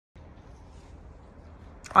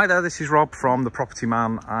Hi there, this is Rob from The Property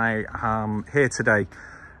Man. I am here today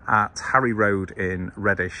at Harry Road in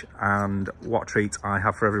Reddish, and what a treat I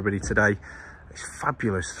have for everybody today. It's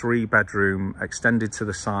fabulous 3-bedroom, extended to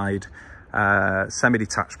the side,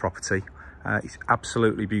 semi-detached property. It's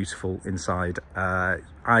absolutely beautiful inside,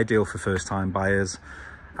 ideal for first-time buyers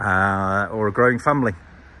or a growing family.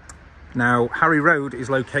 Now, Harry Road is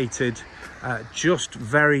located just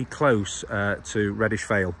very close to Reddish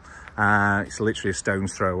Vale. It's literally a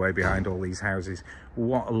stone's throw away behind all these houses.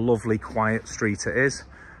 What a lovely quiet street it is.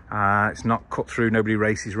 It's not cut through, nobody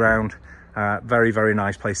races round. Very, very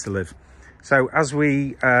nice place to live. So as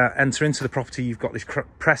we enter into the property, you've got this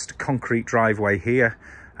pressed concrete driveway here,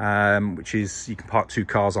 which is, you can park 2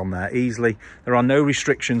 cars on there easily. There are no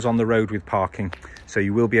restrictions on the road with parking, so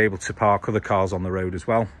you will be able to park other cars on the road as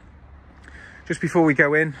well. Just before we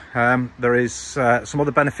go in, there is some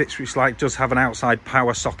other benefits, which does have an outside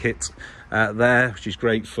power socket there, which is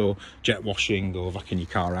great for jet washing or vacuuming your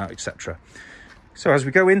car out, etc. So as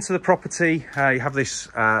we go into the property, you have this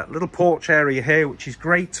little porch area here, which is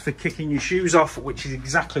great for kicking your shoes off, which is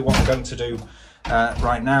exactly what I'm going to do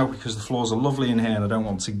right now, because the floors are lovely in here and I don't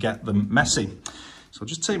want to get them messy. So I'll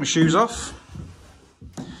just take my shoes off.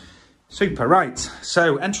 Super, right.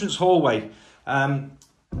 So entrance hallway.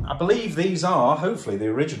 I believe these are hopefully the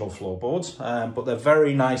original floorboards, but they're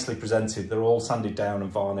very nicely presented. They're all sanded down and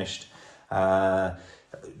varnished, done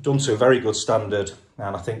to a very good standard,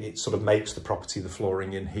 and I think it sort of makes the property, the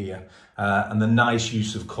flooring in here, and the nice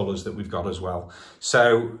use of colours that we've got as well.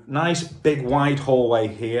 So nice big wide hallway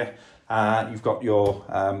here. You've got your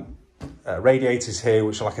radiators here,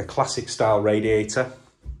 which are like a classic style radiator.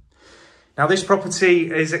 Now this property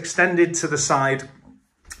is extended to the side.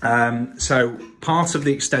 So part of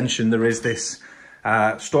the extension, there is this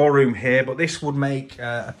storeroom here, but this would make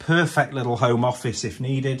a perfect little home office if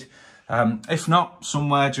needed. If not,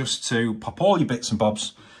 somewhere just to pop all your bits and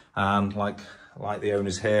bobs, and like the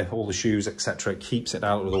owners here, all the shoes, etc. It keeps it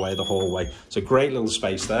out of the way of the hallway. It's a great little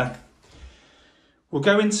space there. We'll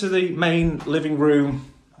go into the main living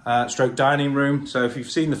room, stroke dining room. So if you've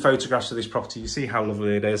seen the photographs of this property, you see how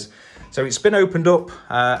lovely it is. So it's been opened up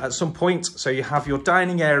at some point. So you have your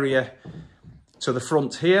dining area to the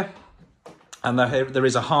front here, and there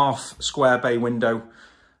is a half square bay window,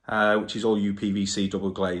 which is all UPVC double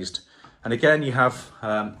glazed. And again, you have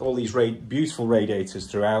all these beautiful radiators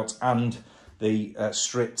throughout, and the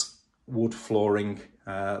stripped wood flooring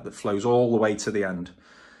that flows all the way to the end.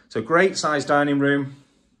 So great sized dining room.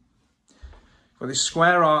 Got this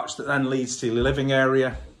square arch that then leads to the living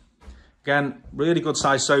area. Again, really good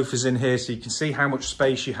sized sofas in here, so you can see how much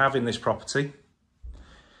space you have in this property.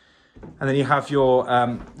 And then you have your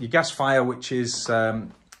gas fire, which is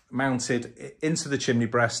mounted into the chimney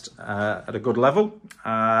breast at a good level.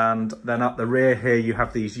 And then at the rear here, you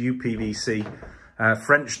have these UPVC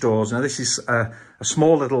French doors. Now this is a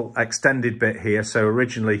small little extended bit here. So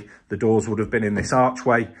originally the doors would have been in this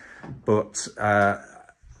archway, but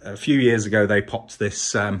a few years ago they popped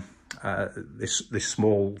this this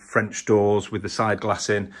small French doors with the side glass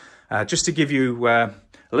in, just to give you a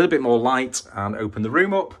little bit more light and open the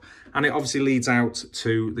room up. And it obviously leads out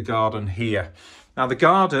to the garden here. Now the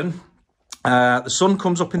garden, the sun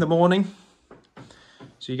comes up in the morning.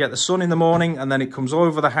 So you get the sun in the morning, and then it comes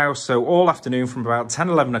over the house. So all afternoon from about 10,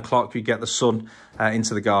 11 o'clock, you get the sun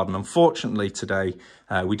into the garden. Unfortunately today,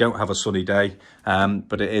 we don't have a sunny day,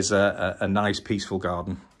 but it is a nice peaceful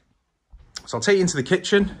garden. So I'll take you into the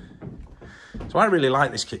kitchen. So I really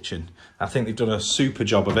like this kitchen. I think they've done a super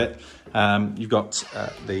job of it. You've got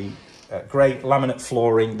the great laminate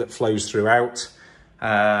flooring that flows throughout,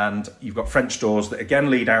 and you've got French doors that again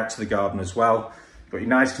lead out to the garden as well. You've got your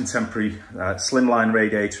nice contemporary slimline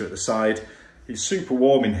radiator at the side. It's super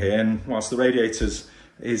warm in here, and whilst the radiator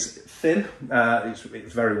is thin,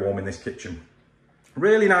 it's very warm in this kitchen.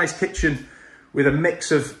 Really nice kitchen with a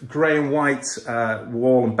mix of grey and white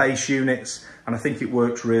wall and base units, and I think it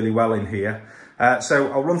works really well in here.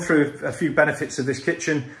 So I'll run through a few benefits of this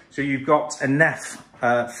kitchen. So you've got a Neff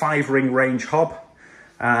 5-ring range hob,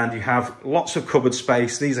 and you have lots of cupboard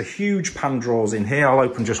space. These are huge pan drawers in here. I'll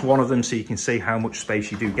open just one of them so you can see how much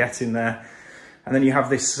space you do get in there. And then you have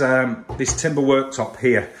this this timber worktop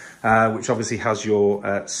here, which obviously has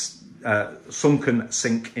your sunken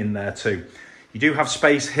sink in there too. You do have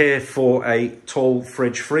space here for a tall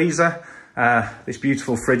fridge freezer. This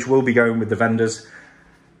beautiful fridge will be going with the vendors,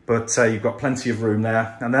 but you've got plenty of room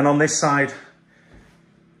there. And then on this side,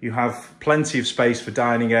 you have plenty of space for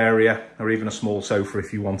dining area, or even a small sofa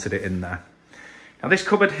if you wanted it in there. Now this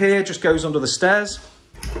cupboard here just goes under the stairs,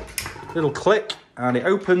 little click, and it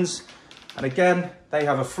opens. And again, they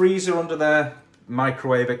have a freezer under there,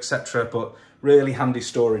 microwave, etc. But really handy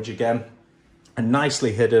storage again, and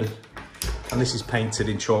nicely hidden. And this is painted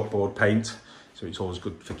in chalkboard paint, so it's always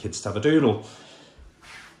good for kids to have a doodle.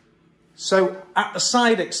 So at the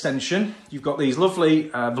side extension, you've got these lovely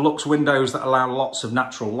Velux windows that allow lots of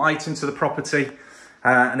natural light into the property.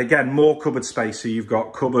 And again, more cupboard space. So you've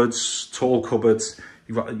got cupboards, tall cupboards.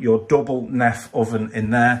 You've got your double Neff oven in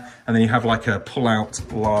there, and then you have like a pull-out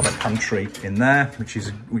larder pantry in there, which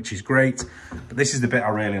is great. But this is the bit I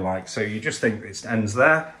really like. So you just think it ends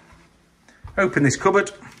there. Open this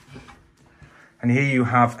cupboard, and here you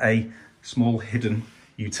have a small hidden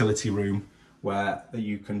utility room where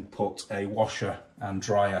you can put a washer and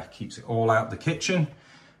dryer. Keeps it all out the kitchen,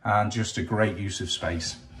 and just a great use of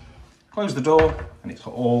space. Close the door, and it's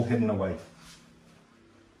all hidden away.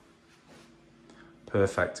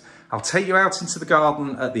 Perfect. I'll take you out into the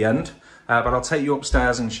garden at the end, but I'll take you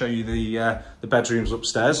upstairs and show you the bedrooms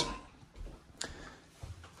upstairs.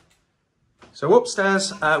 So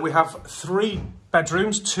upstairs we have 3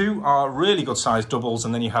 bedrooms. 2 are really good sized doubles,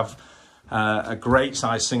 and then you have a great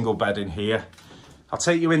sized single bed in here. I'll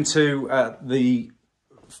take you into the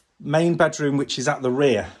main bedroom, which is at the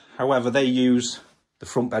rear. However, they use the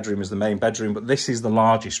front bedroom as the main bedroom, but this is the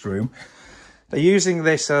largest room. They're using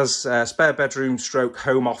this as a spare bedroom stroke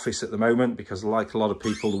home office at the moment, because like a lot of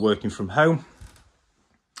people are working from home.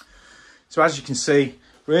 So as you can see,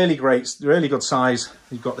 really great, really good size.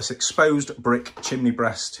 You've got this exposed brick chimney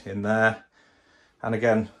breast in there. And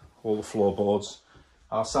again, all the floorboards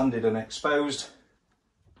are sanded and exposed,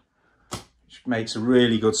 which makes a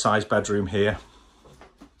really good sized bedroom here.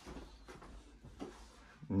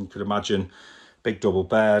 And you could imagine big double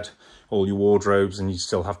bed, all your wardrobes, and you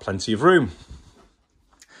still have plenty of room.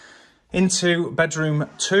 Into bedroom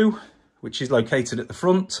 2, which is located at the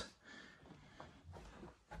front.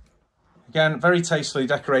 Again, very tastefully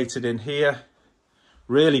decorated in here.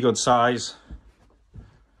 Really good size.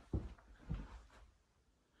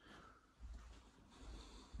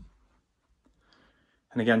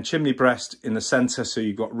 And again, chimney breast in the centre, so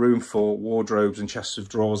you've got room for wardrobes and chests of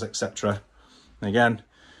drawers, etc. And again,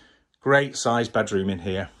 great size bedroom in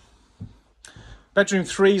here. Bedroom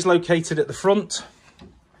 3 is located at the front.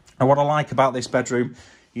 And what I like about this bedroom,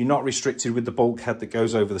 you're not restricted with the bulkhead that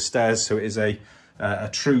goes over the stairs, so it is a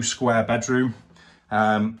true square bedroom.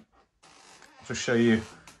 Just show you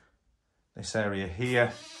this area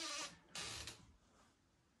here.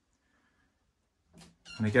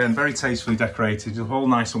 And again, very tastefully decorated, all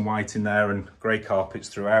nice and white in there, and grey carpets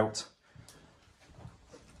throughout.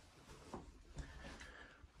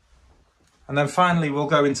 And then finally, we'll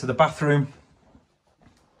go into the bathroom.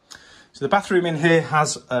 So the bathroom in here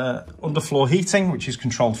has underfloor heating, which is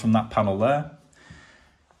controlled from that panel there.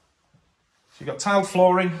 So you've got tiled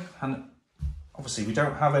flooring, and obviously we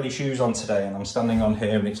don't have any shoes on today, and I'm standing on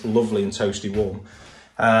here and it's lovely and toasty warm.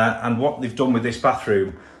 And what they've done with this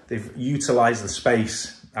bathroom, they've utilised the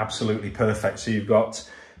space absolutely perfect. So you've got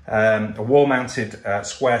a wall-mounted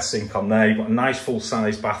square sink on there. You've got a nice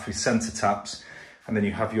full-size bath with centre taps, and then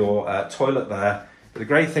you have your toilet there. But the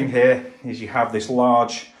great thing here is you have this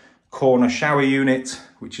large corner shower unit,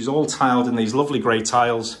 which is all tiled in these lovely grey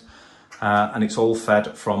tiles, and it's all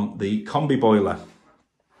fed from the combi boiler.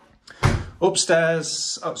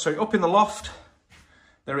 Upstairs, up in the loft,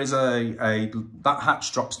 there is that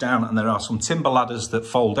hatch drops down, and there are some timber ladders that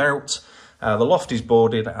fold out. The loft is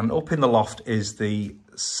boarded, and up in the loft is the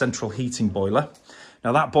central heating boiler.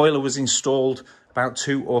 Now that boiler was installed about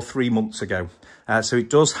 2 or 3 months ago. So it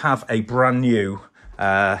does have a brand new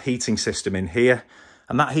heating system in here.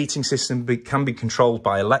 And that heating system can be controlled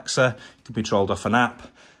by Alexa, it can be controlled off an app,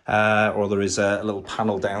 or there is a little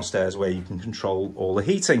panel downstairs where you can control all the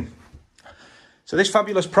heating. So this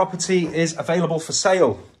fabulous property is available for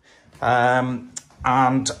sale. And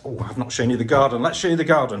I've not shown you the garden. Let's show you the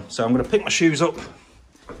garden. So I'm going to pick my shoes up.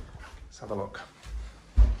 Let's have a look.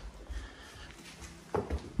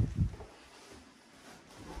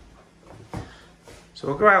 So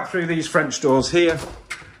we'll go out through these French doors here.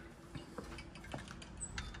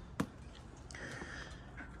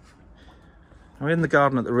 Now in the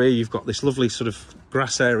garden at the rear, you've got this lovely sort of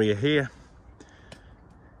grass area here.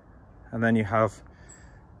 And then you have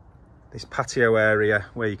this patio area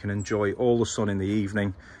where you can enjoy all the sun in the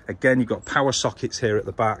evening. Again, you've got power sockets here at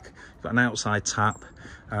the back. You've got an outside tap,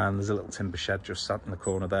 and there's a little timber shed just sat in the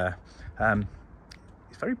corner there.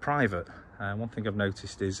 It's very private. One thing I've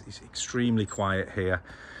noticed is it's extremely quiet here.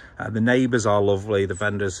 The neighbours are lovely. The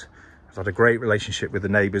vendors have had a great relationship with the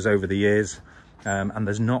neighbours over the years. And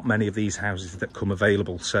there's not many of these houses that come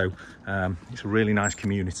available. So it's a really nice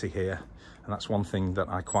community here. And that's one thing that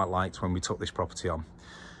I quite liked when we took this property on.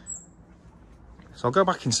 So I'll go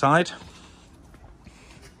back inside.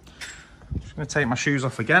 Just going to take my shoes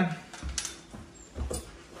off again.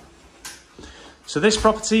 So this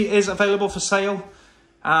property is available for sale,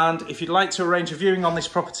 and if you'd like to arrange a viewing on this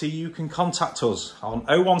property, you can contact us on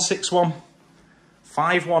 0161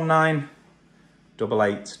 519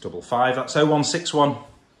 8855. That's 0161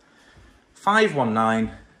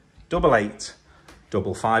 519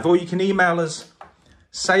 8855. Or you can email us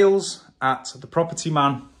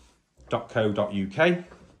sales@thepropertyman.co.uk.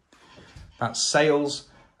 That's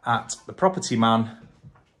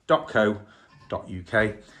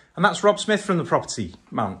sales@thepropertyman.co.uk. And that's Rob Smith from The Property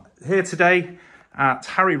Man, here today at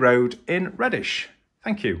Harry Road in Reddish.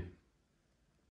 Thank you.